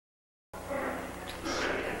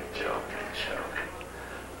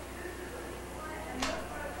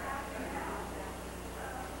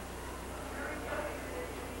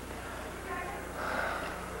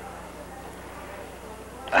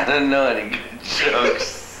don't know any good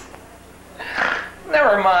jokes.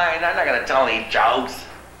 Never mind, I'm not gonna tell any jokes.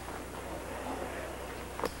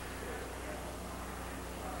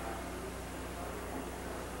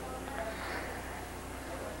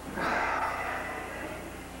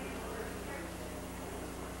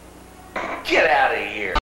 Get out of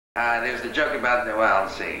here. There's the joke about the, well,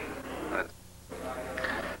 let's see.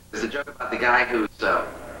 There's a joke about the guy who's,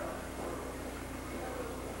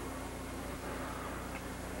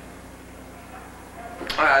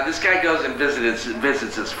 this guy goes and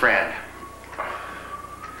visits his friend.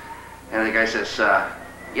 And the guy says,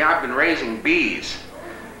 yeah, I've been raising bees.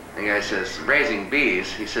 The guy says, raising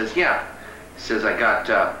bees? He says, yeah. He says, I got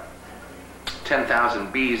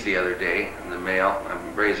 10,000 bees the other day in the mail.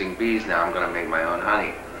 I'm raising bees now. I'm going to make my own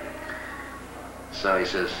honey. So he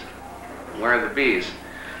says, where are the bees?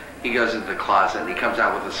 He goes into the closet and he comes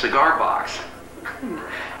out with a cigar box.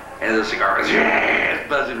 And the cigar is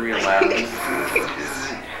buzzing real loud. And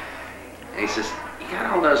he says, you got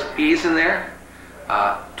all those bees in there?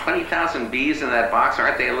 20,000 bees in that box.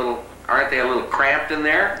 Aren't they a little cramped in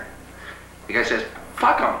there? The guy says,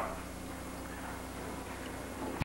 fuck them.